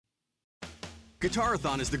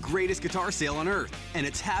Guitarathon is the greatest guitar sale on earth, and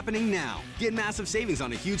it's happening now. Get massive savings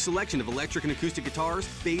on a huge selection of electric and acoustic guitars,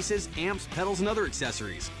 basses, amps, pedals, and other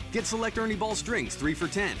accessories. Get select Ernie Ball strings 3 for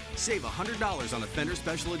 $10. Save $100 on a Fender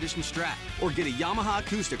Special Edition Strat, or get a Yamaha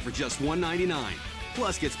acoustic for just $199.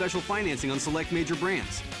 Plus, get special financing on select major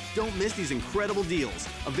brands. Don't miss these incredible deals.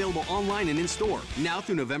 Available online and in-store, now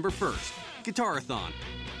through November 1st. Guitarathon,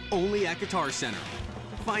 only at Guitar Center.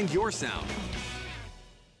 Find your sound.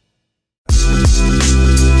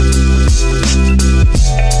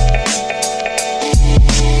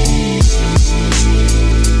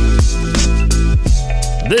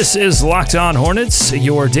 This is Locked On Hornets,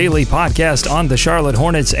 your daily podcast on the Charlotte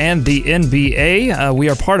Hornets and the NBA. We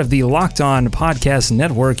are part of the Locked On Podcast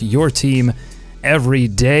Network, your team every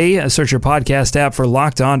day. Search your podcast app for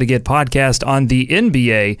Locked On to get podcast on the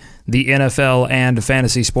NBA, the NFL, and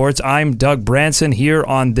fantasy sports. I'm Doug Branson here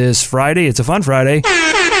on this Friday. It's a fun Friday.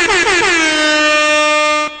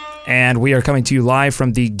 And we are coming to you live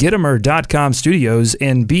from the Gittimer.com studios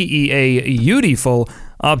in BEA beautiful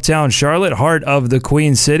Uptown Charlotte, heart of the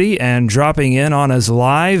Queen City. And dropping in on us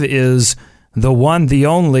live is the one, the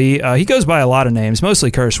only. He goes by a lot of names,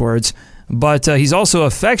 mostly curse words, but he's also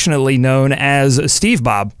affectionately known as Steve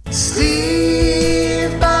Bob.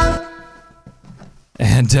 Steve Bob.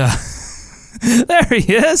 And there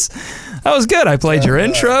he is. That was good. I played your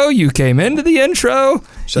intro. You came into the intro.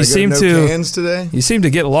 Should I get no cans today? You seem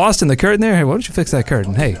to get lost in the curtain there. Hey, why don't you fix that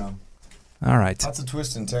curtain? Hey. All right. Lots of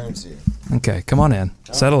twists and turns here. Okay, come on in.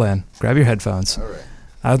 Settle in. Grab your headphones. All right.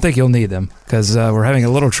 I don't think you'll need them because we're having a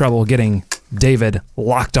little trouble getting David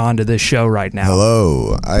locked onto this show right now.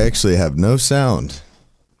 Hello. I actually have no sound.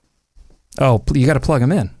 Oh, you got to plug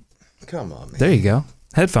them in. Come on, man. There you go.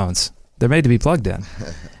 Headphones. They're made to be plugged in.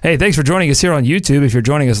 Hey, thanks for joining us here on YouTube. If you're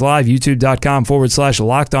joining us live,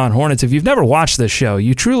 youtube.com/Locked On Hornets. If you've never watched this show,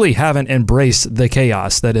 you truly haven't embraced the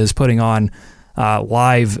chaos that is putting on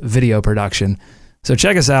live video production. So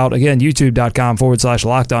check us out. Again,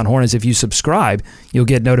 youtube.com/Locked On Hornets. If you subscribe, you'll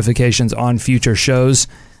get notifications on future shows.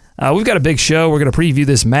 We've got a big show. We're going to preview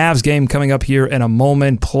this Mavs game coming up here in a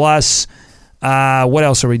moment. Plus, what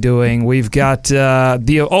else are we doing? We've got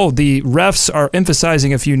the refs are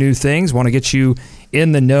emphasizing a few new things. Want to get you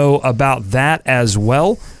in the know about that as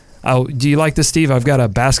well. Oh, do you like this, Steve? I've got a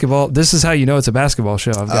basketball. This is how you know it's a basketball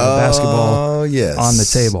show. I've got a basketball on the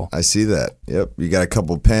table. I see that. Yep. You got a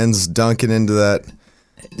couple pens dunking into that.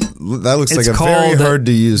 That looks like a very hard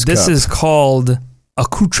to use cup. This is called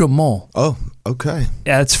accoutrement. Oh, okay.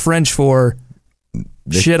 Yeah, it's French for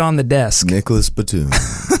shit on the desk. Nicholas Batum.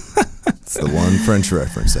 It's the one French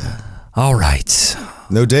reference there. All right.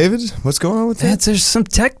 No David? What's going on with that? There's some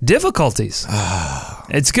tech difficulties.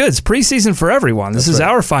 It's good. It's preseason for everyone. This is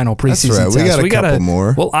our final preseason test. We got a couple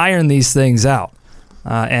more. We'll iron these things out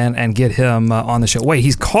and get him on the show. Wait,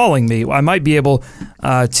 he's calling me. I might be able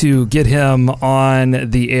to get him on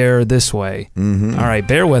the air this way. Mm-hmm. All right,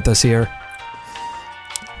 bear with us here.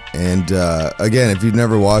 And again, if you've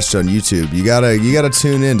never watched on YouTube, you gotta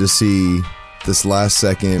tune in to see this last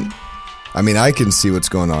second. I mean, I can see what's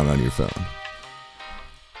going on your phone.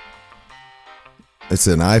 It's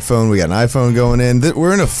an iPhone. We got an iPhone going in.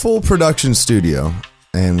 We're in a full production studio,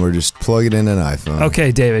 and we're just plugging in an iPhone.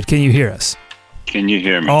 Okay, David, can you hear us? Can you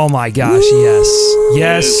hear me? Oh, my gosh, yes.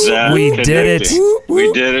 Yes, we did it. We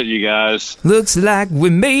did it, you guys. Looks like we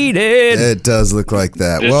made it. It does look like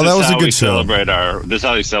that. Well, that was a good show. This is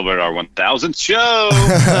how we celebrate our 1,000th show.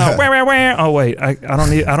 Oh, wait. I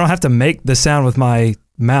don't have to make the sound with my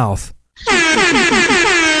mouth.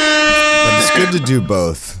 But it's good to do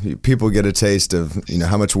both. People get a taste of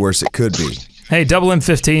how much worse it could be. Hey, Double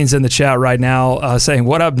M15's in the chat right now saying,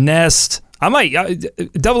 "What up, Nest?" I might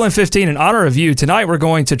Double M15 in honor of you tonight. We're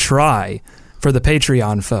going to try for the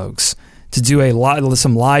Patreon folks to do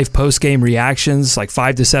some live post game reactions, like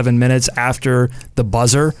 5 to 7 minutes after the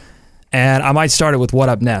buzzer. And I might start it with What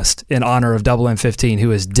Up Nest in honor of Double M15,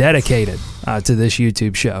 who is dedicated to this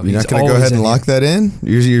YouTube show. You're not going to go ahead and lock that in?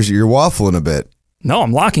 You're waffling a bit. No,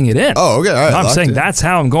 I'm locking it in. Oh, okay. All right. I'm saying that's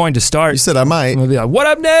how I'm going to start. You said I might. I'm going to be like, What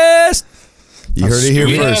Up Nest? You heard it here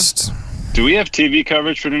first. Do we have TV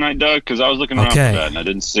coverage for tonight, Doug? Because I was looking around for that, and I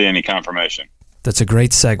didn't see any confirmation. That's a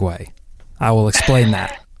great segue. I will explain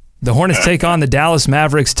that. The Hornets take on the Dallas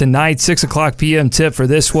Mavericks tonight, 6 o'clock p.m. tip for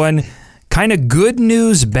this one. Kind of good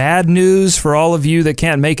news, bad news for all of you that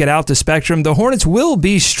can't make it out to Spectrum. The Hornets will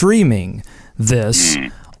be streaming this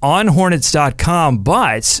on Hornets.com,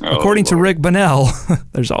 but according to Rick Bonnell,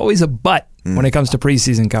 there's always a but when it comes to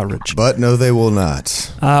preseason coverage. But no, they will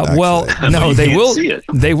not. Well, no, they will.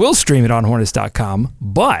 They will stream it on Hornets.com,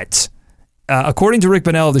 but according to Rick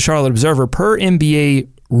Bonnell of the Charlotte Observer, per NBA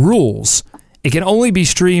rules, It can only be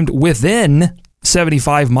streamed within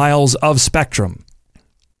 75 miles of Spectrum.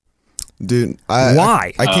 Dude,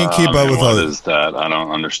 why? I can't keep up with all this. What is that? I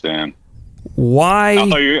don't understand. Why? I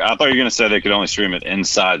thought you were going to say they could only stream it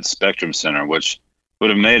inside Spectrum Center, which would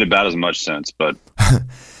have made about as much sense. But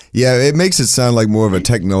yeah, it makes it sound like more of a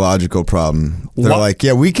technological problem. They're like,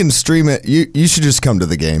 yeah, we can stream it. You should just come to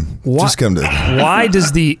the game. Just come to the game. Why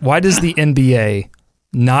does the NBA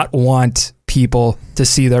not want people to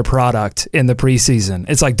see their product in the preseason?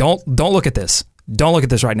 It's like, don't look at this. Don't look at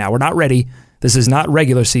this right now. We're not ready. This is not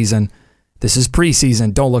regular season. This is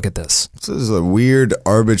preseason. Don't look at this. This is a weird,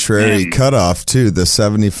 arbitrary cutoff, too. The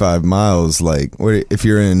 75 miles. Like, if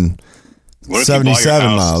you're in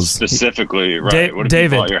 77 miles. Specifically, right.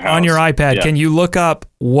 David, on your iPad, can you look up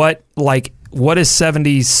what is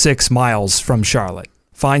 76 miles from Charlotte?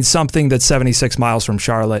 Find something that's 76 miles from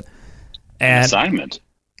Charlotte. And assignment.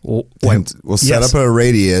 We'll set up a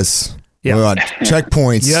radius. Yeah. We'll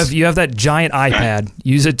checkpoints. You have that giant iPad.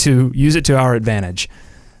 Use it to our advantage.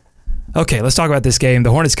 Okay, let's talk about this game.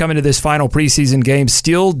 The Hornets come into this final preseason game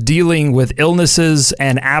still dealing with illnesses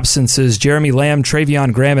and absences. Jeremy Lamb,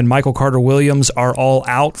 Travion Graham, and Michael Carter-Williams are all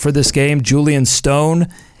out for this game. Julian Stone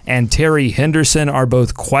and Terry Henderson are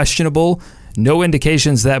both questionable. No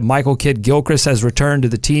indications that Michael Kidd-Gilchrist has returned to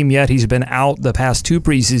the team yet. He's been out the past 2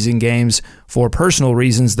 preseason games for personal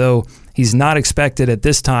reasons, though he's not expected at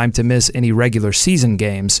this time to miss any regular season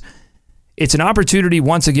games. It's an opportunity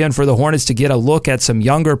once again for the Hornets to get a look at some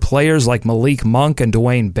younger players like Malik Monk and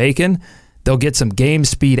Dwayne Bacon. They'll get some game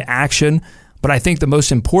speed action, but I think the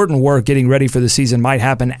most important work getting ready for the season might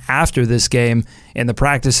happen after this game in the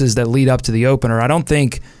practices that lead up to the opener. I don't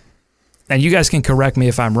think, and you guys can correct me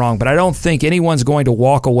if I'm wrong, but I don't think anyone's going to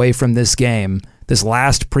walk away from this game, this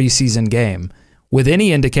last preseason game, with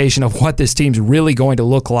any indication of what this team's really going to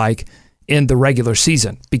look like in the regular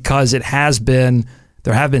season, because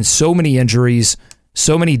there have been so many injuries,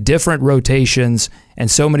 so many different rotations, and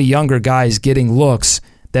so many younger guys getting looks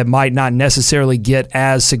that might not necessarily get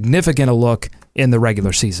as significant a look in the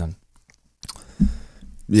regular season.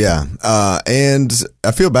 Yeah, and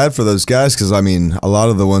I feel bad for those guys because, I mean, a lot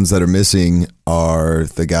of the ones that are missing are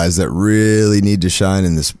the guys that really need to shine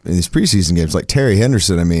in these preseason games, like Terry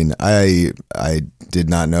Henderson. I mean, I did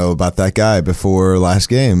not know about that guy before last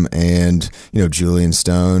game, and Julian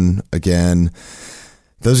Stone again.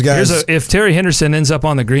 Those guys. If Terry Henderson ends up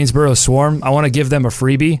on the Greensboro Swarm, I want to give them a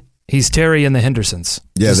freebie. He's Terry and the Hendersons.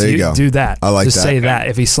 Yeah, there you go. Do that. I like Just that. say that.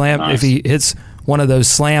 If he hits one of those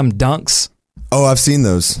slam dunks. Oh, I've seen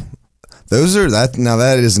those. Those are that. Now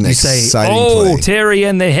that is an exciting play. Terry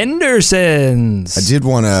and the Hendersons. I did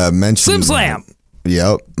want to mention Slam.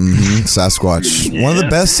 Yep. Mm-hmm. Sasquatch. One of the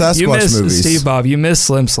best Sasquatch movies. Steve Bob, you missed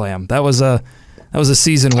Slim Slam. That was a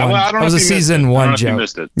season one. That was a season one joke.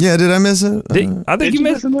 Missed it. Yeah, did I miss it? I think you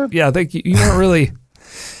missed it. Yeah, I think you weren't really.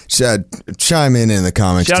 Chime in the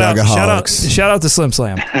comments. Shout out to Slim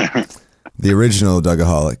Slam. The original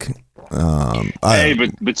Dougaholic.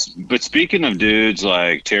 But speaking of dudes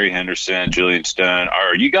like Terry Henderson, Julian Stone,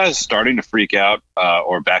 are you guys starting to freak out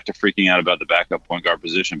or back to freaking out about the backup point guard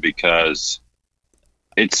position? Because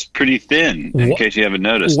it's pretty thin, in case you haven't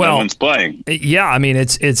noticed. No one's playing. Yeah, I mean,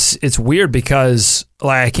 it's weird because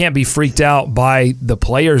I can't be freaked out by the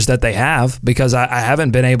players that they have because I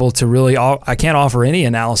haven't been able to really. I can't offer any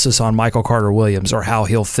analysis on Michael Carter-Williams or how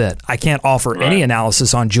he'll fit. I can't offer any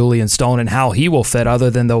analysis on Julian Stone and how he will fit other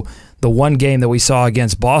than the one game that we saw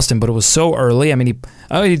against Boston, but it was so early. I mean,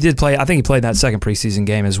 he did play. I think he played in that second preseason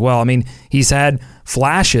game as well. I mean, he's had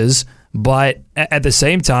flashes. But at the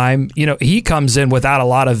same time, he comes in without a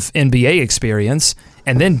lot of NBA experience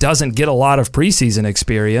and then doesn't get a lot of preseason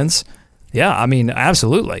experience. Yeah, I mean,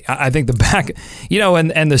 absolutely. I think the back,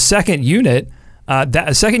 and the second unit,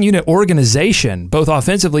 that second unit organization, both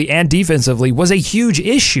offensively and defensively, was a huge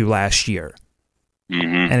issue last year.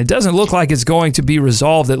 Mm-hmm. And it doesn't look like it's going to be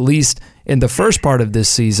resolved, at least in the first part of this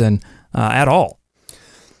season, at all.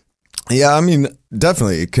 Yeah, I mean,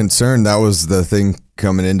 definitely concerned. That was the thing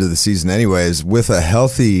coming into the season anyways. With a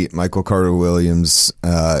healthy Michael Carter-Williams,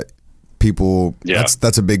 that's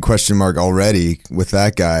a big question mark already with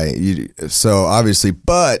that guy. So obviously,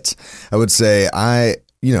 but I would say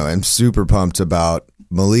I'm super pumped about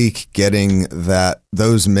Malik getting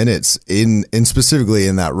those minutes in specifically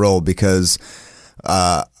in that role because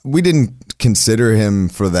we didn't consider him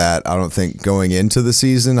for that, I don't think, going into the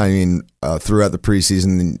season. I mean, throughout the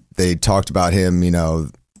preseason, they talked about him,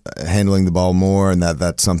 handling the ball more, and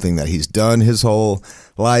that's something that he's done his whole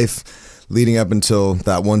life leading up until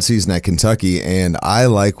that one season at Kentucky. And I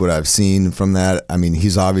like what I've seen from that. I mean,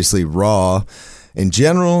 he's obviously raw, in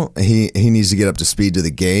general, he needs to get up to speed to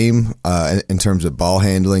the game in terms of ball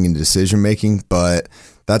handling and decision making. But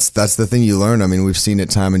that's the thing you learn. I mean, we've seen it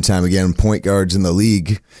time and time again. Point guards in the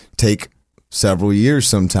league take several years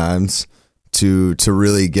sometimes to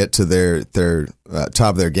really get to their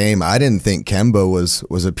top of their game. I didn't think Kemba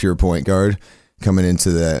was a pure point guard coming into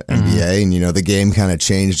the NBA, and the game kind of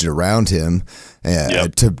changed around him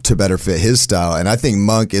to better fit his style. And I think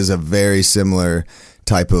Monk is a very similar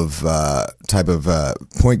type of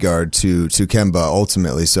point guard to Kemba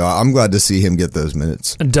ultimately. So I'm glad to see him get those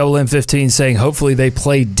minutes. Double M15 saying hopefully they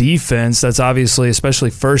play defense. That's obviously, especially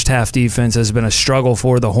first half defense, has been a struggle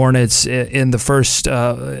for the Hornets in the first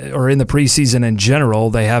or in the preseason in general.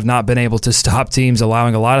 They have not been able to stop teams,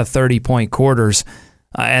 allowing a lot of 30-point quarters.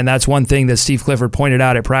 And that's one thing that Steve Clifford pointed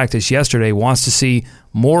out at practice yesterday, wants to see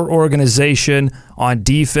more organization on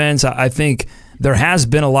defense. I think there has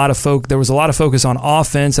been there was a lot of focus on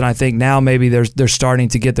offense, and I think now maybe they're starting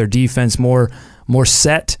to get their defense more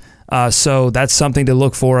set. So that's something to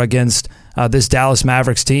look for against this Dallas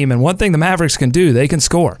Mavericks team. And one thing the Mavericks can do, they can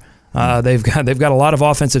score. They've got a lot of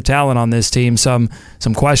offensive talent on this team. Some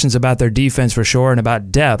questions about their defense for sure and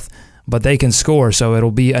about depth, but they can score, so it'll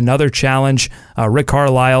be another challenge. Rick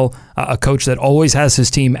Carlisle, a coach that always has his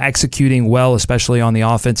team executing well, especially on the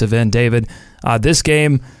offensive end. David, this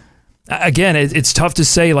game, again, it's tough to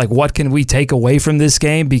say, like, what can we take away from this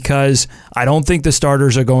game, because I don't think the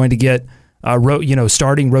starters are going to get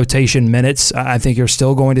starting rotation minutes. I think you're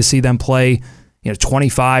still going to see them play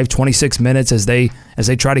 25, 26 minutes as they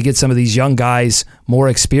try to get some of these young guys more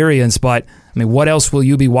experience. But, I mean, what else will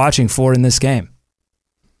you be watching for in this game?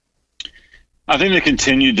 I think the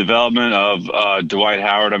continued development of Dwight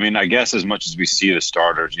Howard. I mean, I guess as much as we see the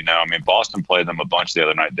starters, Boston played them a bunch the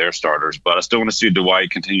other night, their starters, but I still want to see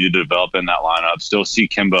Dwight continue to develop in that lineup, still see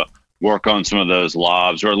Kemba work on some of those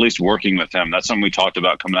lobs, or at least working with him. That's something we talked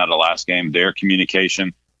about coming out of the last game, their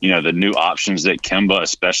communication, the new options that Kemba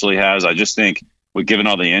especially has. I just think with given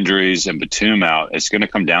all the injuries and Batum out, it's going to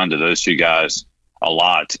come down to those two guys a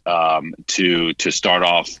lot to start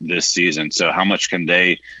off this season. So how much can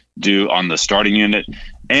they do on the starting unit?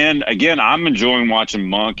 And again, I'm enjoying watching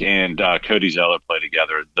Monk and Cody Zeller play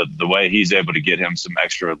together. The way he's able to get him some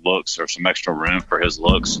extra looks or some extra room for his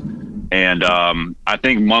looks. And I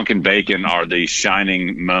think Monk and Bacon are the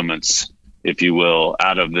shining moments, if you will,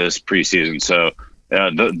 out of this preseason. So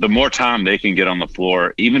the more time they can get on the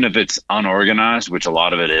floor, even if it's unorganized, which a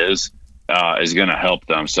lot of it is going to help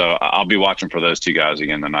them. So I'll be watching for those two guys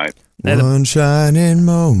again tonight. One shining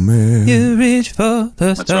moment. You reach for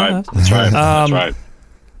the stars. That's right. That's right.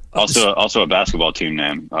 Also a basketball team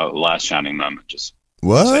name. Last shining moment. Just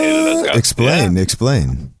what?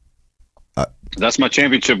 Explain. That's my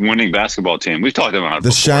championship winning basketball team. We've talked about it.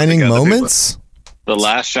 The shining moments. The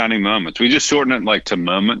last shining moments. We just shorten it like to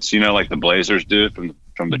moments. Like the Blazers do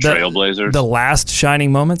from the Trailblazers. The last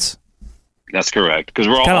shining moments. That's correct, because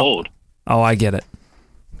we're all old. Oh, I get it.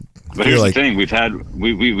 But here's the thing: we've had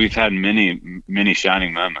many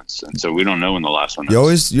shining moments, and so we don't know when the last one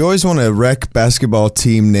is. You always want a rec basketball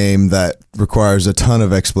team name that requires a ton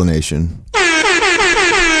of explanation.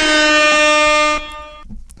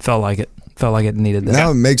 Felt like it needed that.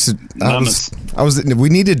 Now it makes it. We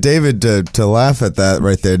needed David to laugh at that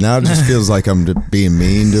right there. Now it just feels like I'm being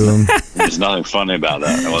mean to him. There's nothing funny about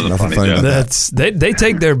that. It wasn't nothing funny. They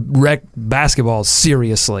take their rec basketball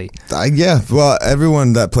seriously. Yeah. Well,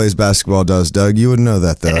 everyone that plays basketball does, Doug. You would know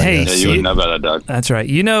that, though. Hey, you would know about that, Doug. That's right.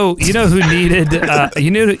 You know who needed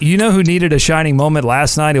who needed a shining moment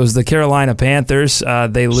last night? It was the Carolina Panthers.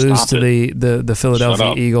 They lose to the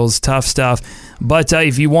Philadelphia Eagles. Tough stuff. But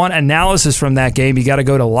if you want analysis from that game, you got to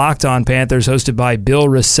go to Locked On Panthers, hosted by Bill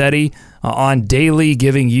Rossetti on Daily,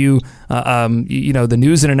 giving you the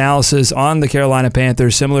news and analysis on the Carolina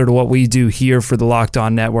Panthers, similar to what we do here for the Locked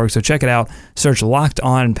On Network. So check it out. Search Locked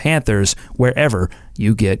On Panthers wherever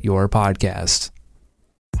you get your podcast.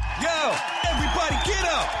 Yo, everybody get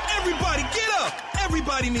up! Everybody get up!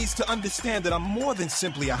 Everybody needs to understand that I'm more than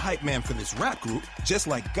simply a hype man for this rap group, just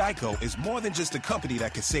like Geico is more than just a company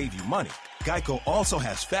that can save you money. Geico also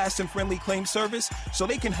has fast and friendly claim service, so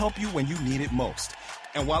they can help you when you need it most.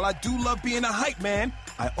 And while I do love being a hype man,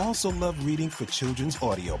 I also love reading for children's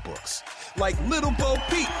audiobooks. Like Little Bo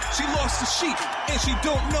Peep, she lost the sheep, and she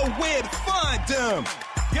don't know where to find them.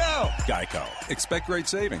 Yo! Geico. Expect great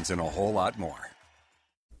savings and a whole lot more.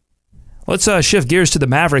 Let's shift gears to the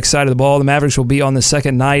Mavericks side of the ball. The Mavericks will be on the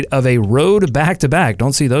second night of a road back-to-back.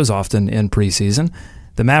 Don't see those often in preseason.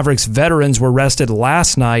 The Mavericks veterans were rested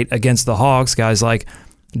last night against the Hawks. Guys like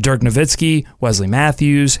Dirk Nowitzki, Wesley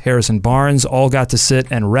Matthews, Harrison Barnes all got to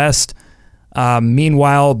sit and rest.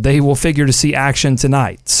 Meanwhile, they will figure to see action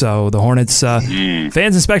tonight. So the Hornets fans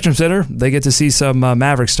in Spectrum Center, they get to see some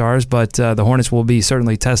Maverick stars, but the Hornets will be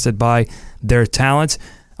certainly tested by their talent.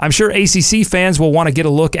 I'm sure ACC fans will want to get a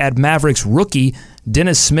look at Mavericks rookie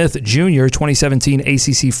Dennis Smith Jr., 2017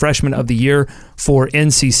 ACC Freshman of the Year for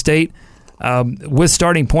NC State. With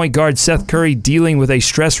starting point guard Seth Curry dealing with a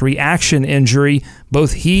stress reaction injury,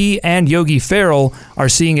 both he and Yogi Ferrell are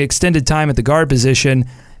seeing extended time at the guard position.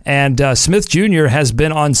 And Smith Jr. has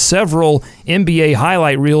been on several NBA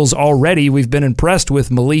highlight reels already. We've been impressed with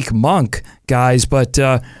Malik Monk, guys, but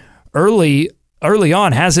early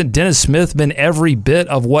on, hasn't Dennis Smith been every bit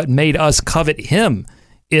of what made us covet him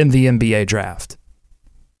in the NBA draft?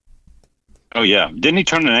 Oh, yeah. Didn't he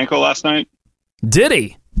turn an ankle last night? Did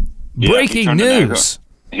he? Yeah, Breaking news.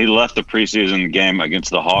 He left the preseason game against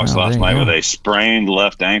the Hawks last night with a sprained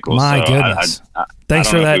left ankle. My goodness! Thanks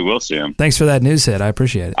for that. We will see him. Thanks for that news hit. I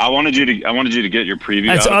appreciate it. I wanted you to get your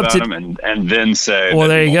preview out about him and then say. Well,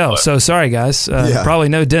 there you go. So sorry, guys. Probably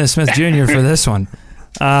no Dennis Smith Jr. for this one.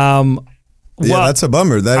 Well, that's a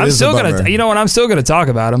bummer. That is a bummer. You know what? I'm still gonna talk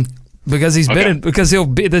about him because he'll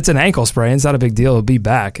be. That's an ankle sprain. It's not a big deal. He'll be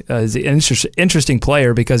back. He's an interesting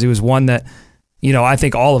player because he was one that, I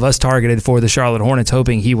think all of us targeted for the Charlotte Hornets,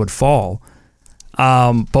 hoping he would fall.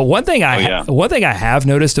 But one thing I have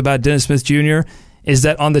noticed about Dennis Smith Jr. is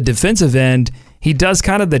that on the defensive end, he does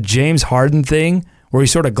kind of the James Harden thing where he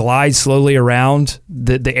sort of glides slowly around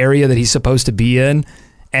the area that he's supposed to be in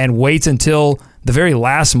and waits until the very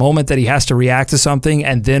last moment that he has to react to something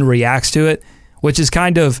and then reacts to it, which is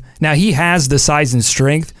kind of, now he has the size and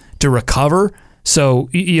strength to recover. So,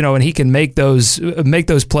 and he can make those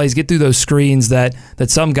plays, get through those screens that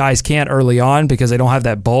some guys can't early on because they don't have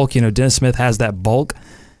that bulk. Dennis Smith has that bulk.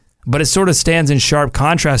 But it sort of stands in sharp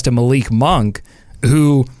contrast to Malik Monk,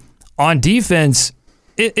 who on defense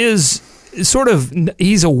is sort of,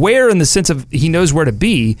 he's aware in the sense of he knows where to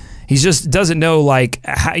be. He just doesn't know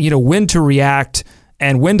when to react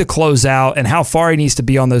and when to close out and how far he needs to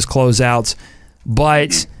be on those closeouts.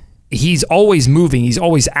 But he's always moving. He's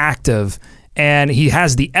always active. And he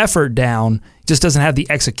has the effort down, just doesn't have the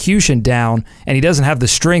execution down, and he doesn't have the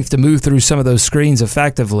strength to move through some of those screens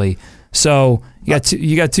effectively. So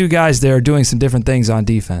you got two guys there doing some different things on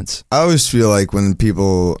defense. I always feel like when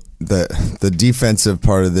people the defensive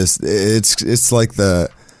part of this, it's like the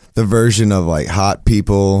version of like hot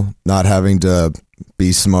people not having to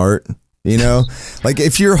be smart. Like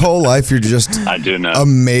if your whole life you're just I do know.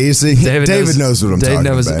 Amazing. David knows what I'm talking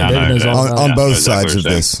about. On both sides of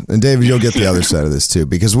this. And David, you'll get the other side of this too.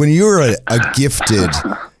 Because when you're a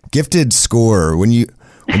gifted scorer, when your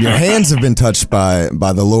hands have been touched by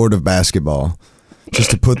the Lord of basketball,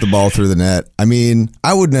 just to put the ball through the net. I mean,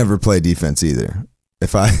 I would never play defense either.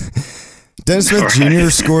 Dennis Smith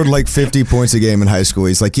Jr. scored like 50 points a game in high school.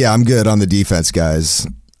 He's like, yeah, I'm good on the defense, guys.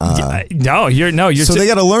 You're so they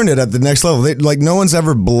got to learn it at the next level. No one's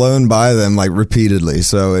ever blown by them like repeatedly.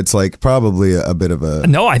 So it's like probably a bit of a.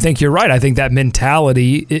 No, I think you're right. I think that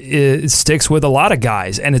mentality it sticks with a lot of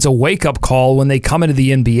guys, and it's a wake up call when they come into the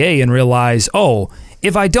NBA and realize, oh,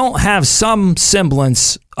 if I don't have some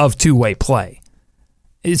semblance of two-way play,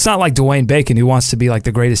 it's not like Dwayne Bacon who wants to be like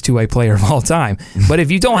the greatest two-way player of all time. But if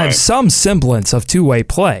you don't have some semblance of two-way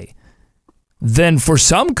play, then for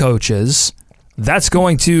some coaches, that's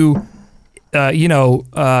going to,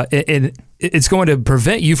 it's going to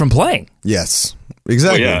prevent you from playing. Yes,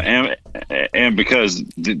 exactly. Well, yeah, and because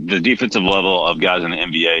the defensive level of guys in the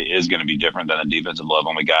NBA is going to be different than the defensive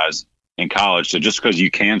level of the guys in college. So just because you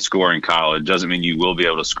can score in college doesn't mean you will be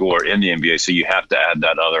able to score in the NBA. So you have to add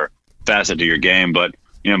that other facet to your game. But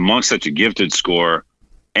Monk's such a gifted scorer.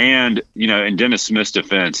 And, in Dennis Smith's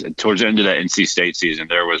defense, towards the end of that NC State season,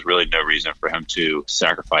 there was really no reason for him to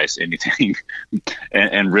sacrifice anything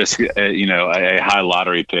and risk, a high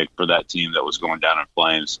lottery pick for that team that was going down in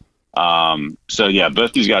flames.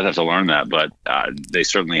 Both these guys have to learn that, but they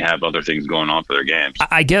certainly have other things going on for their games.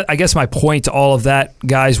 I guess my point to all of that,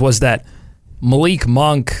 guys, was that Malik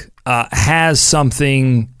Monk has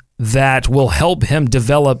something that will help him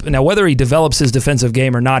develop. Now, whether he develops his defensive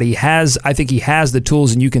game or not, I think he has the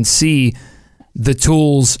tools, and you can see the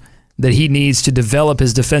tools that he needs to develop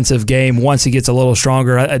his defensive game once he gets a little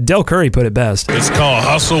stronger. Del Curry put it best. It's called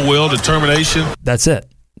hustle, will, determination. That's it.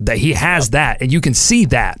 That he has that, and you can see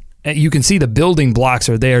that. You can see the building blocks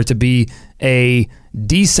are there to be a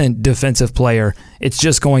decent defensive player. It's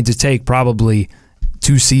just going to take probably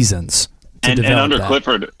 2 seasons. And under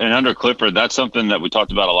Clifford, that's something that we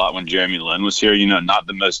talked about a lot when Jeremy Lin was here. Not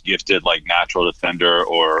the most gifted, like natural defender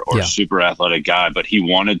or super athletic guy, but he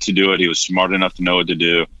wanted to do it. He was smart enough to know what to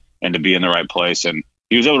do and to be in the right place. And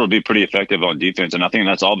he was able to be pretty effective on defense. And I think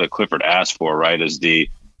that's all that Clifford asked for, right, is the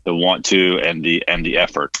want to and the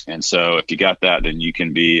effort. And so if you got that, then you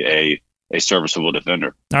can be a serviceable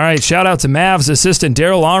defender. All right, shout out to Mavs assistant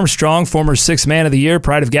Daryl Armstrong, former Sixth Man of the Year,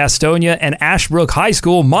 Pride of Gastonia, and Ashbrook High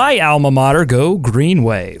School, my alma mater. Go Green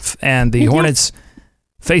Wave. And the Hornets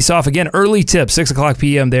face off again, early tip, 6 o'clock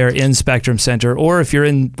p.m. there in Spectrum Center. Or if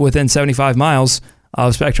you're within 75 miles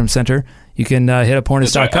of Spectrum Center, you can hit up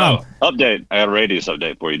Hornets.com. Update. I got a radius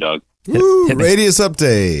update for you, Doug. Woo, radius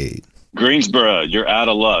update. Greensboro, you're out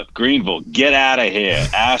of luck. Greenville, get out of here.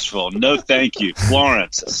 Asheville, no thank you.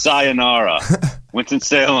 Florence, sayonara.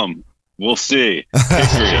 Winston-Salem, we'll see.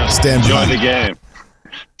 Hickory, Stand enjoy by. the game.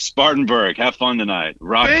 Spartanburg, have fun tonight.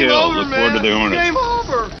 Rock Hill, look forward to the Hornets. Game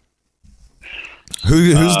over.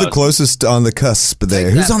 Who's the closest on the cusp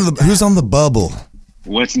there? Who's on the bubble?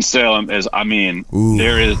 Winston-Salem is, Ooh.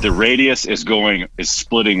 the radius is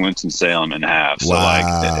splitting Winston-Salem in half. So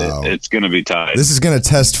Wow. it's going to be tight. This is going to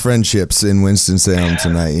test friendships in Winston-Salem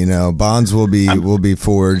tonight. You know, bonds will be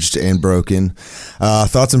forged and broken.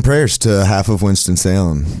 Thoughts and prayers to half of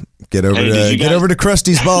Winston-Salem. Get over to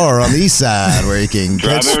Krusty's Bar on the east side where you can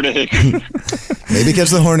Drive over to Hickory. maybe catch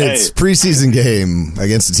the Hornets preseason game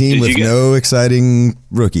against a team with no exciting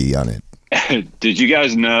rookie on it. Did you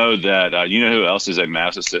guys know that you know who else is a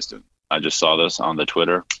Mavs assistant? I just saw this on the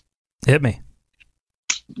Twitter. Hit me.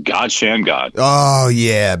 God Shamgod. Oh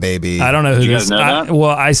yeah, baby. I don't know who You this guys know that?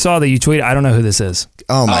 Well, I saw that you tweeted. I don't know who this is.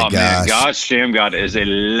 Oh my Man, gosh. God Shamgod is a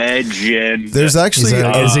legend. There's actually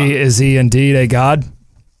Is he indeed a god?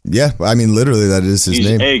 yeah. I mean, literally, that is his he's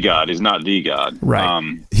name. a god. He's not the god.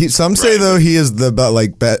 Right. Some say though he is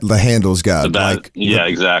the handles god.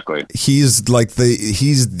 Exactly. He's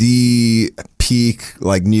the peak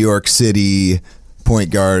like New York City point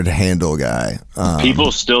guard handle guy.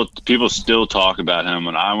 People still talk about him.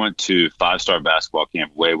 When I went to 5-star basketball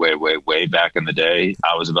camp way back in the day,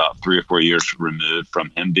 I was about 3 or 4 years removed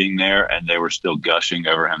from him being there, and they were still gushing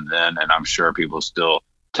over him then. And I'm sure people still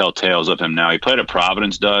tell tales of him now. He played at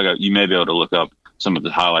Providence, Doug. You may be able to look up some of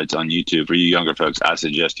the highlights on YouTube. For you younger folks, I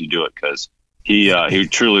suggest you do it because he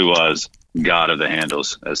truly was god of the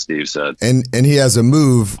handles, as Steve said. And he has a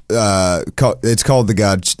move. It's called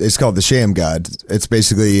the Sham God. It's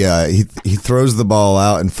basically he throws the ball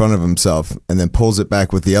out in front of himself and then pulls it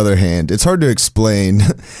back with the other hand. It's hard to explain.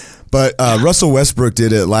 But Russell Westbrook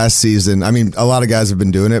did it last season. I mean, a lot of guys have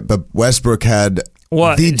been doing it, but Westbrook had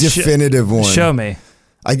the definitive one. Show me.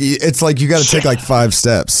 It's like you got to take like 5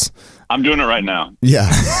 steps. I'm doing it right now. Yeah.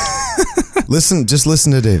 Just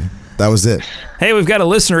listen to David. That was it. Hey, we've got a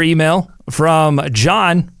listener email from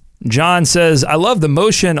John. John says, I love the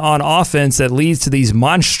motion on offense that leads to these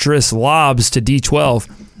monstrous lobs to D12,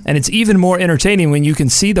 and it's even more entertaining when you can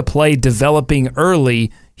see the play developing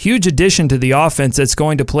early. Huge addition to the offense that's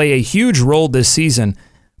going to play a huge role this season.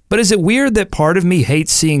 But is it weird that part of me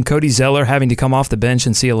hates seeing Cody Zeller having to come off the bench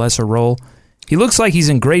and see a lesser role? He looks like he's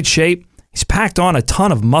in great shape. He's packed on a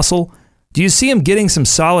ton of muscle. Do you see him getting some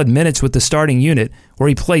solid minutes with the starting unit where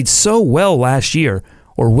he played so well last year?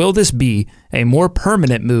 Or will this be a more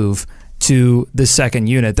permanent move to the second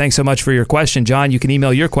unit? Thanks so much for your question, John. You can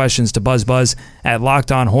email your questions to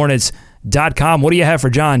buzzbuzz@lockedonhornets.com. What do you have for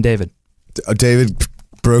John, David? David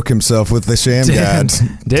broke himself with the Sham God.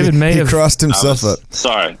 David may have crossed himself up.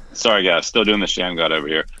 Sorry, guys. Still doing the Sham God over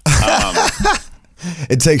here.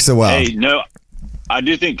 It takes a while. Hey, no, I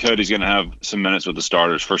do think Cody's going to have some minutes with the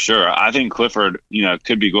starters for sure. I think Clifford,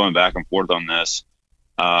 could be going back and forth on this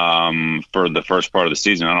for the first part of the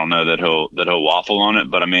season. I don't know that he'll waffle on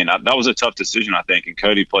it, but I mean that was a tough decision, I think. And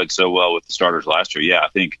Cody played so well with the starters last year. Yeah, I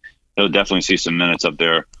think he'll definitely see some minutes up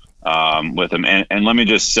there with him. And let me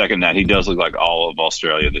just second that. He does look like all of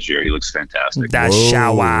Australia this year. He looks fantastic. The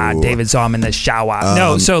shower. David saw him in the shower.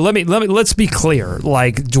 No, so let's be clear.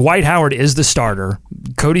 Like, Dwight Howard is the starter.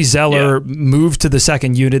 Cody Zeller moved to the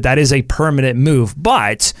second unit. That is a permanent move.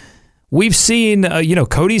 But we've seen,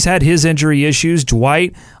 Cody's had his injury issues.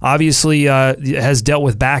 Dwight obviously has dealt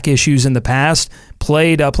with back issues in the past.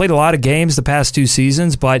 Played a lot of games the past 2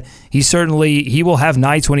 seasons, but he will have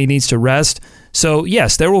nights when he needs to rest. So,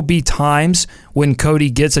 yes, there will be times when Cody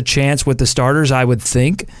gets a chance with the starters, I would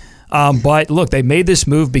think. But, look, they made this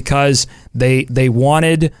move because they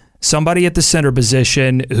wanted somebody at the center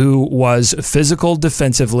position who was physical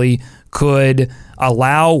defensively, could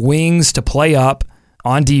allow wings to play up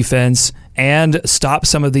on defense and stop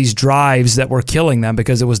some of these drives that were killing them,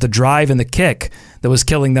 because it was the drive and the kick that was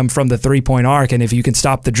killing them from the three-point arc. And if you can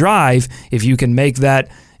stop the drive, if you can make that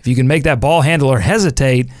ball handler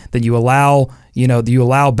hesitate, then you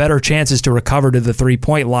allow better chances to recover to the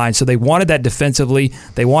three-point line. So they wanted that defensively.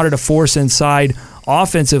 They wanted to force inside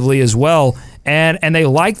offensively as well. And they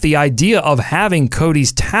like the idea of having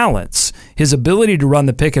Cody's talents, his ability to run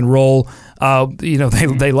the pick and roll.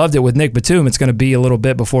 They loved it with Nick Batum. It's going to be a little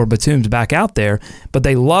bit before Batum's back out there, but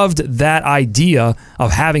they loved that idea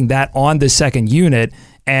of having that on the second unit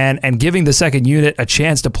and giving the second unit a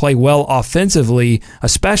chance to play well offensively,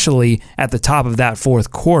 especially at the top of that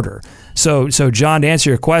fourth quarter. So John, to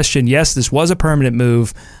answer your question, yes, this was a permanent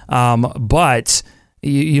move, but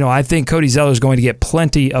I think Cody Zeller is going to get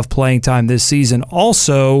plenty of playing time this season.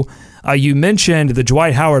 Also, you mentioned the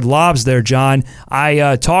Dwight Howard lobs there, John.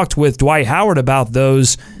 I talked with Dwight Howard about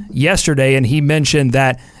those yesterday, and he mentioned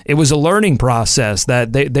that it was a learning process,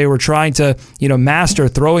 that they were trying to master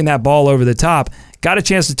throwing that ball over the top. Got a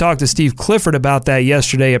chance to talk to Steve Clifford about that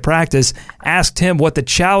yesterday at practice, asked him what the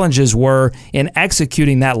challenges were in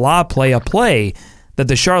executing that lob play, a play that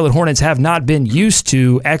the Charlotte Hornets have not been used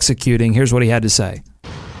to executing. Here's what he had to say.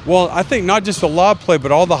 Well, I think not just the lob play,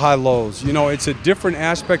 but all the high lows. It's a different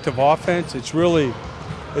aspect of offense. It's really,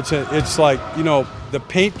 it's like, the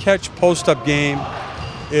paint catch post up game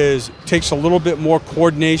takes a little bit more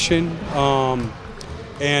coordination,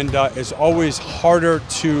 and is always harder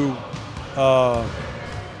to,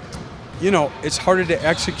 it's harder to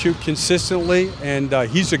execute consistently. And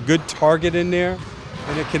he's a good target in there,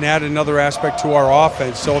 and it can add another aspect to our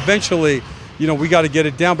offense. So eventually, we got to get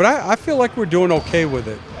it down. But I feel like we're doing okay with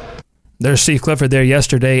it. There's Steve Clifford there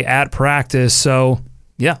yesterday at practice. So,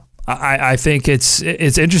 yeah, I think it's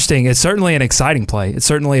interesting. It's certainly an exciting play. It's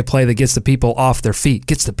certainly a play that gets the people off their feet,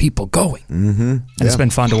 gets the people going. Mm-hmm. And it's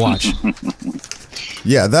been fun to watch.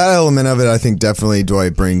 Yeah, that element of it, I think definitely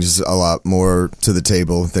Dwight brings a lot more to the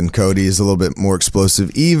table than Cody. He's a little bit more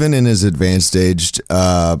explosive, even in his advanced age.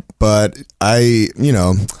 But I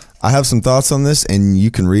have some thoughts on this, and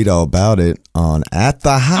you can read all about it on At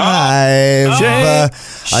the Hive. I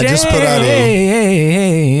just put out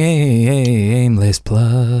aimless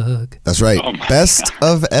plug. That's right. Best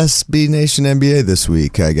of SB Nation NBA this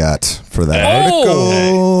week I got for that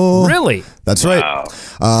article. Really? That's right.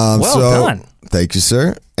 Well done. Thank you,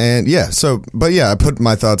 sir. And I put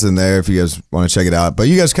my thoughts in there if you guys want to check it out. But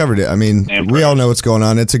you guys covered it. I mean, we all know what's going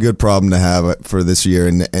on. It's a good problem to have for this year.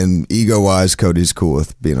 And ego-wise, Cody's cool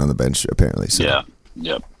with being on the bench, apparently. So. Yeah.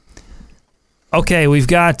 Yep. Okay, we've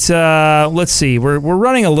got, let's see, we're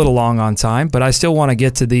running a little long on time, but I still want to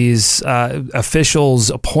get to these officials'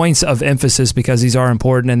 points of emphasis because these are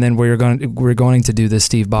important, and then we're going to do this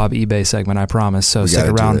Steve Bob eBay segment, I promise, so stick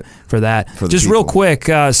around for that. Just real quick,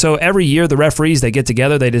 so every year the referees, they get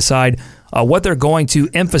together, they decide what they're going to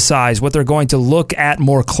emphasize, what they're going to look at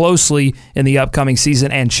more closely in the upcoming season,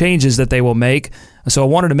 and changes that they will make. So I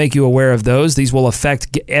wanted to make you aware of those. These will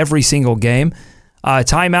affect every single game.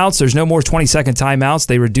 Timeouts, there's no more 20-second timeouts.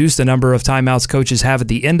 They reduce the number of timeouts coaches have at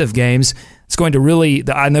the end of games. It's going to really,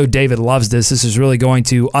 I know David loves this. This is really going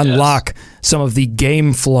to unlock some of the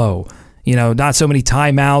game flow. Not so many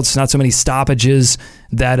timeouts, not so many stoppages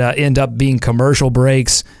that end up being commercial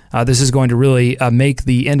breaks. This is going to really make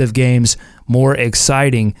the end of games more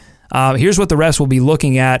exciting. Here's what the refs will be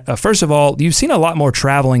looking at. First of all, you've seen a lot more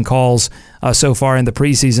traveling calls so far in the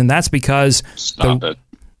preseason. That's because the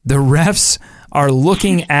refs are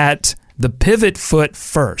looking at the pivot foot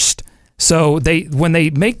first. So when they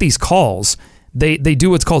make these calls, they do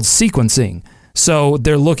what's called sequencing. So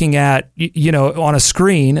they're looking at, on a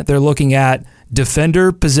screen, they're looking at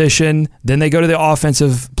defender position, then they go to the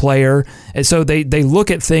offensive player. And so they look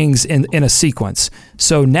at things in a sequence.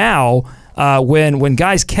 So now when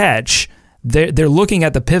guys catch, they're looking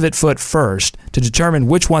at the pivot foot first to determine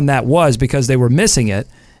which one that was because they were missing it.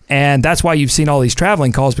 And that's why you've seen all these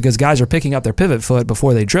traveling calls because guys are picking up their pivot foot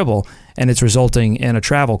before they dribble, and it's resulting in a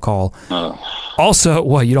travel call. Also,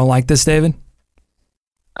 what, you don't like this, David?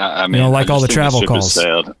 I mean, you don't like all the travel calls?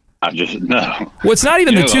 I just no. Well, it's not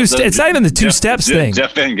even it's not even the two steps thing.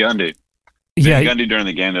 Jeff Van Gundy. Van Gundy during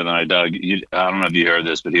the game tonight, Doug. I don't know if you heard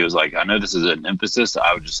this, but he was like, "I know this is an emphasis.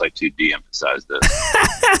 I would just like to de-emphasize this."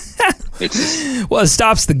 Well, it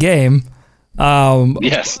stops the game.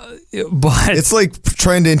 Yes. But it's like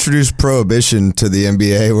trying to introduce prohibition to the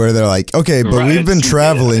NBA where they're like, okay, but we've been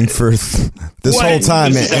traveling for this whole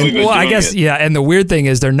time. I guess, and the weird thing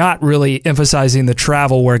is they're not really emphasizing the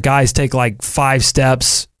travel where guys take like 5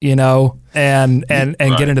 steps, and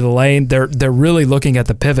get into the lane. They're really looking at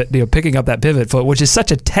the pivot, picking up that pivot foot, which is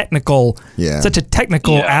such a technical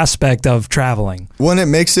aspect of traveling. Well, it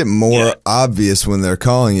makes it more obvious when they're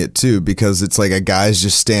calling it too, because it's like a guy's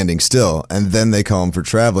just standing still, and then they call him for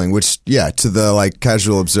traveling. Which, to the like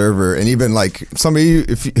casual observer, and even like somebody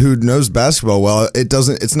who knows basketball well,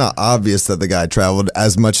 it's not obvious that the guy traveled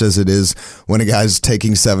as much as it is when a guy's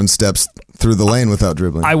taking 7 steps through the lane without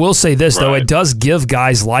dribbling. I will say this, though. Right. It does give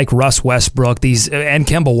guys like Russ Westbrook and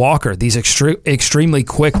Kemba Walker, these extremely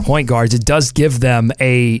quick point guards, it does give them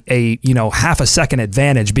a half a second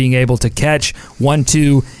advantage being able to catch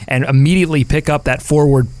 1-2 and immediately pick up that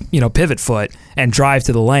forward pivot foot and drive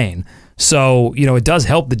to the lane. So, it does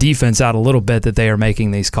help the defense out a little bit that they are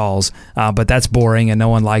making these calls, but that's boring and no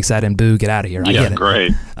one likes that, and boo, get out of here. I get it.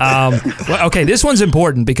 Great. Okay, this one's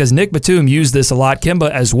important because Nick Batum used this a lot,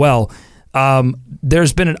 Kemba as well.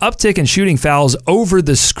 There's been an uptick in shooting fouls over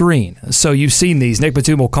the screen. So you've seen these. Nick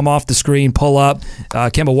Batum will come off the screen, pull up.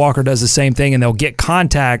 Kemba Walker does the same thing, and they'll get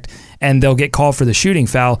contact, and they'll get called for the shooting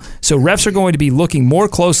foul. So refs are going to be looking more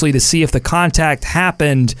closely to see if the contact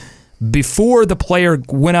happened before the player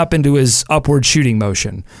went up into his upward shooting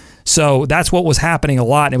motion. So that's what was happening a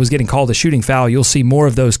lot, and it was getting called a shooting foul. You'll see more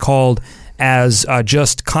of those called as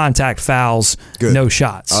just contact fouls, Good. no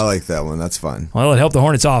shots. I like that one. That's fun. Well, it helped the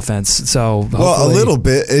Hornets' offense. So Well, a little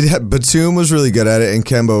bit. Batum was really good at it, and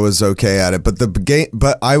Kemba was okay at it.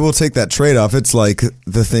 But I will take that trade-off. It's like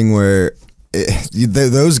the thing where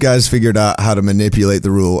those guys figured out how to manipulate the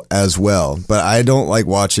rule as well. But I don't like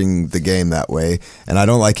watching the game that way, and I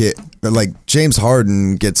don't like it. Like James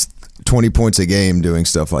Harden gets 20 points a game doing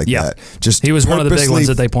stuff like that. Just he was one of the big ones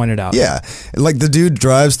that they pointed out. Yeah, like the dude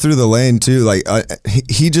drives through the lane too. Like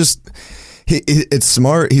it's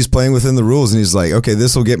smart. He's playing within the rules, and he's like, okay,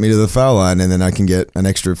 this will get me to the foul line, and then I can get an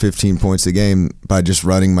extra 15 points a game by just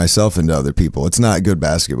running myself into other people. It's not good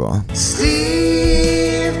basketball.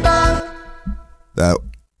 Steve Bob.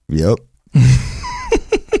 Yep.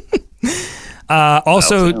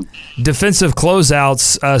 Also, defensive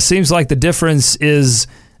closeouts seems like the difference is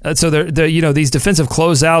so these defensive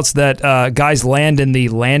closeouts that guys land in the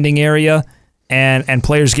landing area and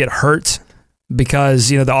players get hurt because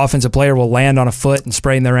the offensive player will land on a foot and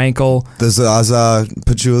sprain their ankle. The Zaza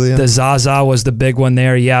Pachulia. The Zaza was the big one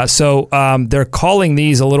there, yeah. So they're calling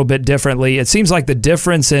these a little bit differently. It seems like the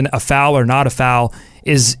difference in a foul or not a foul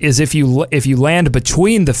is if you land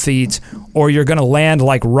between the feet or you're going to land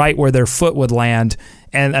like right where their foot would land.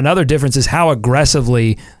 And another difference is how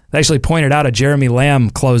aggressively. They actually pointed out a Jeremy Lamb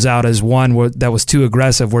closeout as one that was too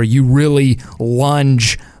aggressive, where you really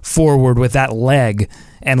lunge forward with that leg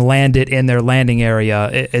and land it in their landing area.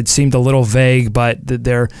 It seemed a little vague, but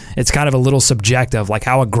it's kind of a little subjective. Like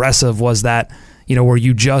how aggressive was that? Were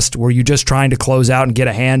you just trying to close out and get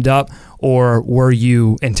a hand up, or were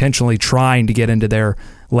you intentionally trying to get into their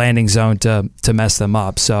landing zone to mess them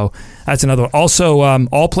up? So that's another one. Also,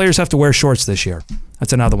 all players have to wear shorts this year.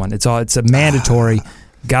 That's another one. It's a mandatory.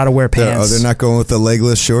 Got to wear pants. They're not going with the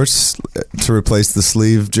legless shorts to replace the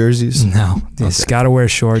sleeve jerseys? No, just got to wear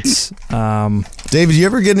shorts. David, you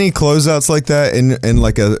ever get any closeouts like that in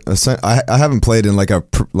like I haven't played in like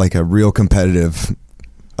a real competitive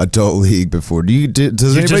adult league before.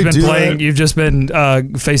 Does anybody do that? You've just been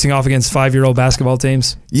facing off against 5-year-old basketball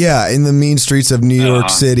teams? Yeah, in the mean streets of New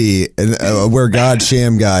York City, and where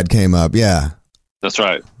Sham God came up. Yeah. That's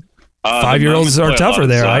right. 5-year-olds are tougher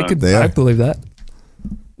there. I believe that.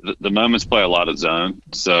 The moments play a lot of zone,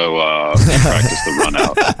 so practice the run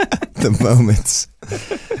out. The moments.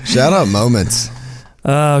 Shout out moments.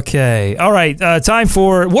 Okay. All right. Time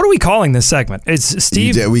for, what are we calling this segment? It's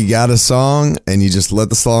Steve. We got a song, and you just let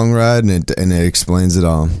the song ride, and it explains it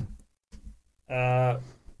all.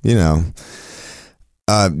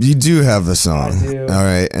 You do have a song. I do. All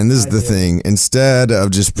right. And this is the thing. Instead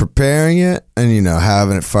of just preparing it and,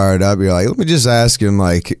 having it fired up, you're like, let me just ask him,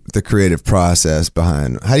 like, the creative process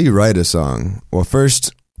behind how do you write a song? Well,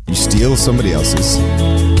 first, you steal somebody else's.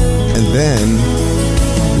 And then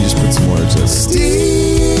you just put some words in.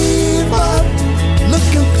 Steve up,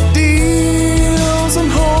 looking for deals on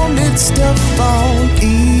Hornet stuff on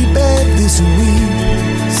eBay this week.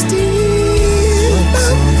 Steve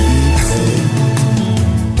up.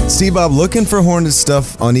 Bob looking for Hornet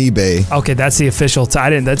stuff on eBay. Okay, that's the official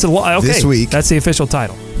title. This week. That's the official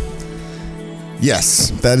title.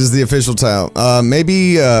 Yes, that is the official title.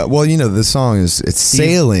 Maybe, the song it's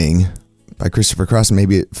Sailing by Christopher Cross.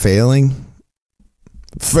 Maybe it Failing?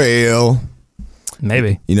 Fail.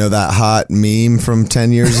 Maybe. That hot meme from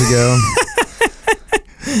 10 years ago?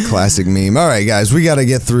 Classic meme. All right, guys, we got to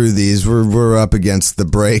get through these. We're up against the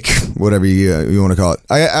break, whatever you want to call it.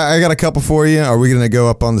 I got a couple for you. Are we going to go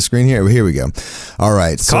up on the screen here? Here we go. All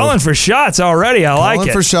right. Calling for shots already. I like it.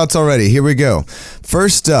 Calling for shots already. Here we go.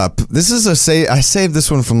 First up, this is I saved this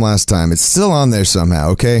one from last time. It's still on there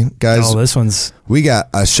somehow, okay, guys? Oh, this one's... We got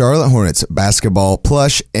a Charlotte Hornets basketball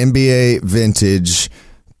plush NBA vintage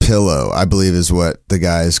pillow, I believe is what the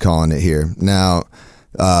guy is calling it here. Now...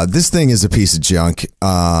 this thing is a piece of junk.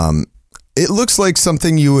 It looks like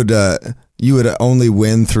something you would you would only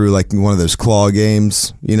win through like one of those claw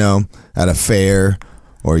games, at a fair,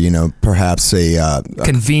 or perhaps a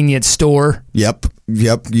convenience store. Yep. You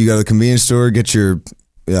go to the convenience store, get your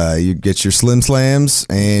Slim Slams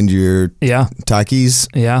and your Takis.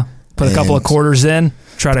 Yeah. Put a couple of quarters in.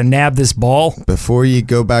 Try to nab this ball before you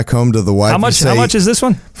go back home to the wife. How much is this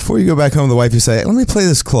one? Before you go back home to the wife, you say, "Let me play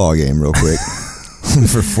this claw game real quick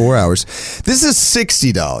for 4 hours." This is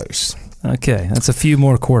 $60. Okay, that's a few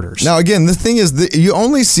more quarters. Now, again, the thing is that you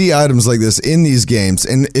only see items like this in these games,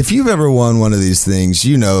 and if you've ever won one of these things,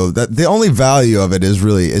 you know that the only value of it is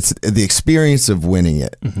really it's the experience of winning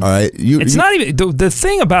it. Mm-hmm. All right, not even the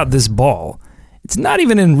thing about this ball. It's not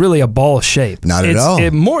even in really a ball shape. Not at all.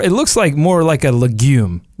 It looks like more like a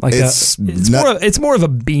legume. It's more of a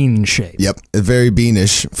bean shape. Yep, very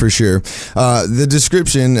beanish for sure. The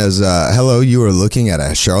description is, hello, you are looking at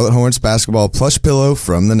a Charlotte Hornets basketball plush pillow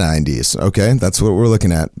from the 90s. Okay, that's what we're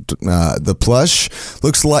looking at. The plush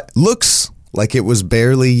looks like it was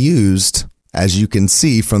barely used, as you can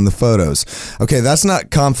see from the photos. Okay, that's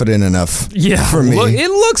not confident enough for me.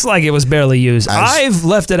 It looks like it was barely used. I've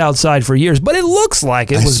left it outside for years, but it looks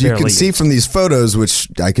like it was barely used. As you can see from these photos, which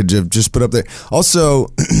I could just put up there. Also,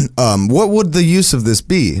 what would the use of this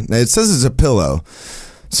be? Now, it says it's a pillow.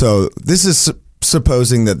 So this is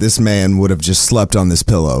supposing that this man would have just slept on this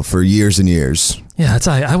pillow for years and years. Yeah,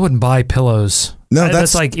 I wouldn't buy pillows. No,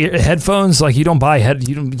 that's like headphones. Like you don't buy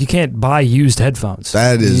you can't buy used headphones.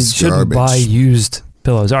 That is you shouldn't garbage. buy used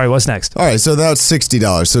pillows. All right, what's next? All right, so that's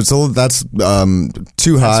 $60. So that's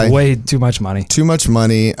too high. That's way too much money. Too much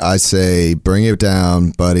money. I say bring it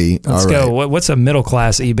down, buddy. Let's go. What's a middle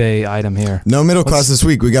class eBay item here? No middle class this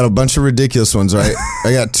week. We got a bunch of ridiculous ones. Right,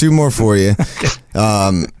 I got two more for you.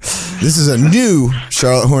 This is a new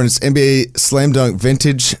Charlotte Hornets NBA Slam Dunk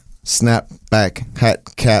vintage snapback hat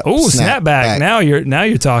cap. Oh, snapback! Now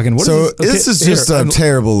you're talking. This is just a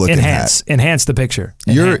terrible looking hat. Enhance the picture.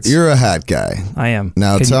 You're a hat guy. I am.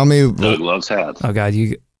 Now tell me. Doug loves hats. Oh God,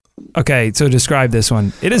 Okay, so describe this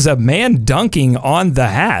one. It is a man dunking on the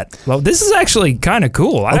hat. Well, this is actually kind of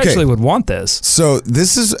cool. I actually would want this. So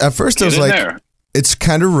this is at first I was like, it's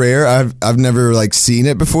kind of rare. I've never seen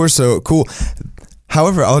it before. So cool.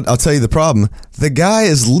 However, I'll tell you the problem. The guy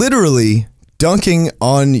is literally dunking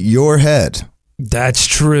on your head. That's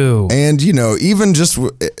true. And, even just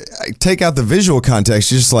take out the visual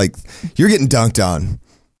context, you're just like, you're getting dunked on.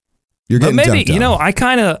 You're getting dunked on. I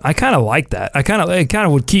kind of like that. It kind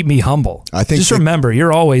of would keep me humble. I think remember,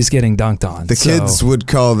 you're always getting dunked on. The kids would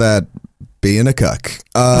call that being a cuck.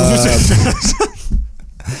 All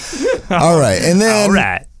right. And then, all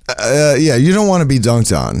right. You don't want to be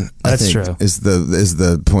dunked on. That's I think true. Is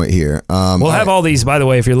the point here? We'll have all these, by the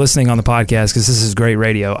way, if you're listening on the podcast, because this is great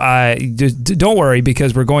radio. Don't worry,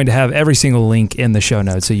 because we're going to have every single link in the show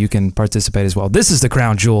notes, so you can participate as well. This is the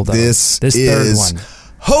crown jewel, though. This third one.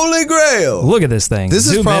 Holy Grail. Look at this thing. This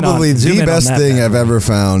is probably the best thing I've ever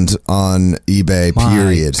found on eBay.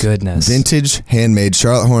 Period. My goodness. Vintage, handmade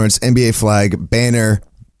Charlotte Hornets NBA flag banner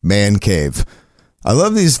man cave. I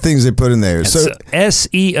love these things they put in there. It's so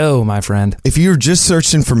SEO, my friend. If you're just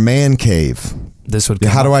searching for man cave, this would.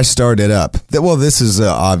 How do I start it up? Well, this is an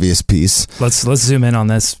obvious piece. Let's zoom in on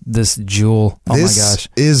this jewel. Oh my gosh, this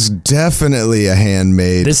is definitely a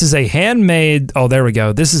handmade. This is a handmade. Oh, there we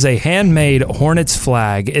go. This is a handmade Hornets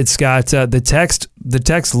flag. It's got the text. The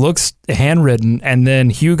text looks handwritten, and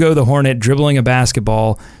then Hugo the Hornet dribbling a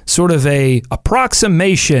basketball. Sort of a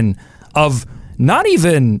approximation of not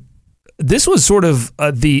even. This was sort of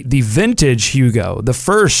the vintage Hugo, the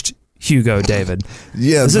first Hugo, David.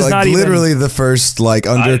 Yeah, this is not literally the first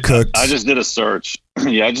undercooked. I just did a search.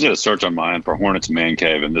 Yeah, I just did a search on mine for Hornets Man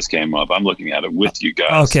Cave, and this came up. I'm looking at it with you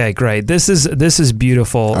guys. Okay, great. This is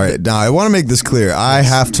beautiful. All right, now I want to make this clear. I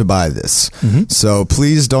have to buy this, so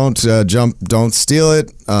please don't don't steal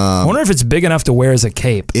it. I wonder if it's big enough to wear as a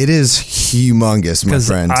cape. It is humongous, my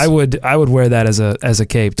friend. I would wear that as a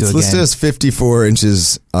cape to a game. It's listed as 54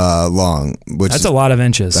 inches long, which that's a lot of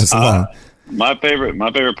inches. That's a lot. My favorite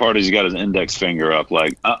part is he got his index finger up,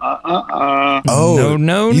 like Oh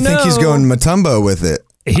no! You think he's going Matumbo with it?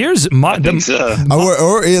 Here's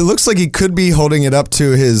or it looks like he could be holding it up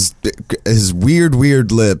to his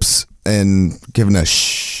weird lips and giving a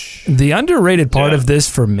shh. The underrated part of this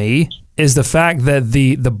for me is the fact that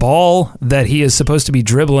the ball that he is supposed to be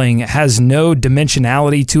dribbling has no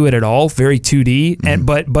dimensionality to it at all, very 2D. And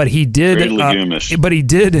but he did very legumish. But he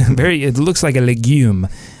did it looks like a legume.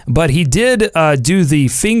 But he did do the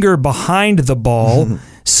finger behind the ball.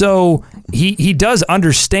 So he does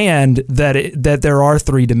understand that there are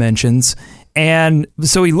 3 dimensions. And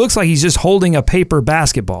so he looks like he's just holding a paper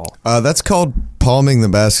basketball. That's called palming the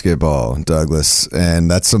basketball, Douglas, and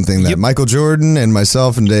that's something that Michael Jordan and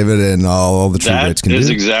myself and David and all the true greats can do. That is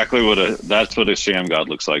exactly that's what a sham god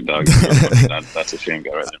looks like, Doug. That's a sham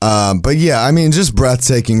god right there. But yeah, I mean, just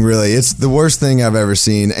breathtaking. Really, it's the worst thing I've ever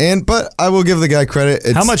seen. But I will give the guy credit.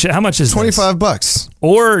 It's how much is $25?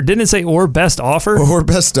 Or didn't it say or best offer? Or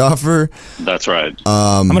best offer. That's right.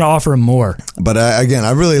 I'm going to offer him more. But again,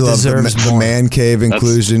 I really love the man cave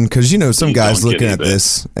inclusion because some guy's looking at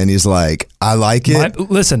this and he's like, I like it.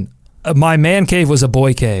 My man cave was a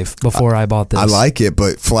boy cave before I bought this. I like it,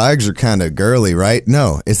 but flags are kind of girly, right?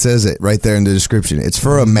 No, it says it right there in the description. It's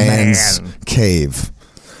for a man's cave.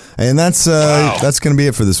 And that's going to be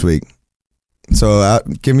it for this week. So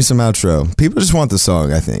give me some outro. People just want the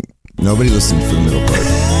song, I think. Nobody listened for the middle part.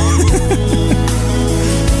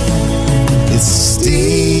 It's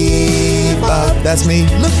Steve, that's me.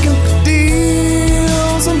 Looking for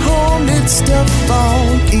deals on Hornet stuff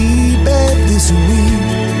on eBay this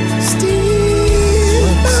week. Steve,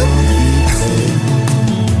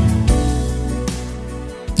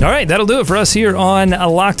 All right, that'll do it for us here on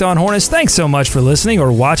Locked On Hornets. Thanks so much for listening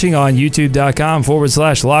or watching on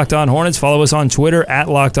youtube.com/Locked On Hornets. Follow us on Twitter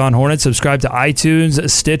 @Locked On Hornets. Subscribe to iTunes,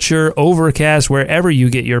 Stitcher, Overcast, wherever you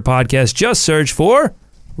get your podcast. Just search for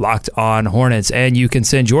Locked On Hornets. And you can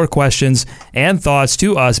send your questions and thoughts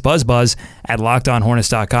to us,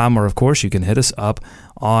 buzzbuzz@LockedOnHornets.com. Or, of course, you can hit us up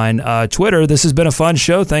on Twitter. This has been a fun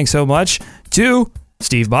show. Thanks so much to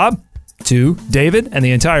Steve Bob, to David, and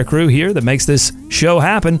the entire crew here that makes this show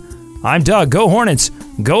happen. I'm Doug. Go Hornets.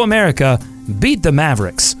 Go America. Beat the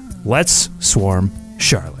Mavericks. Let's swarm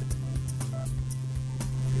Charlotte.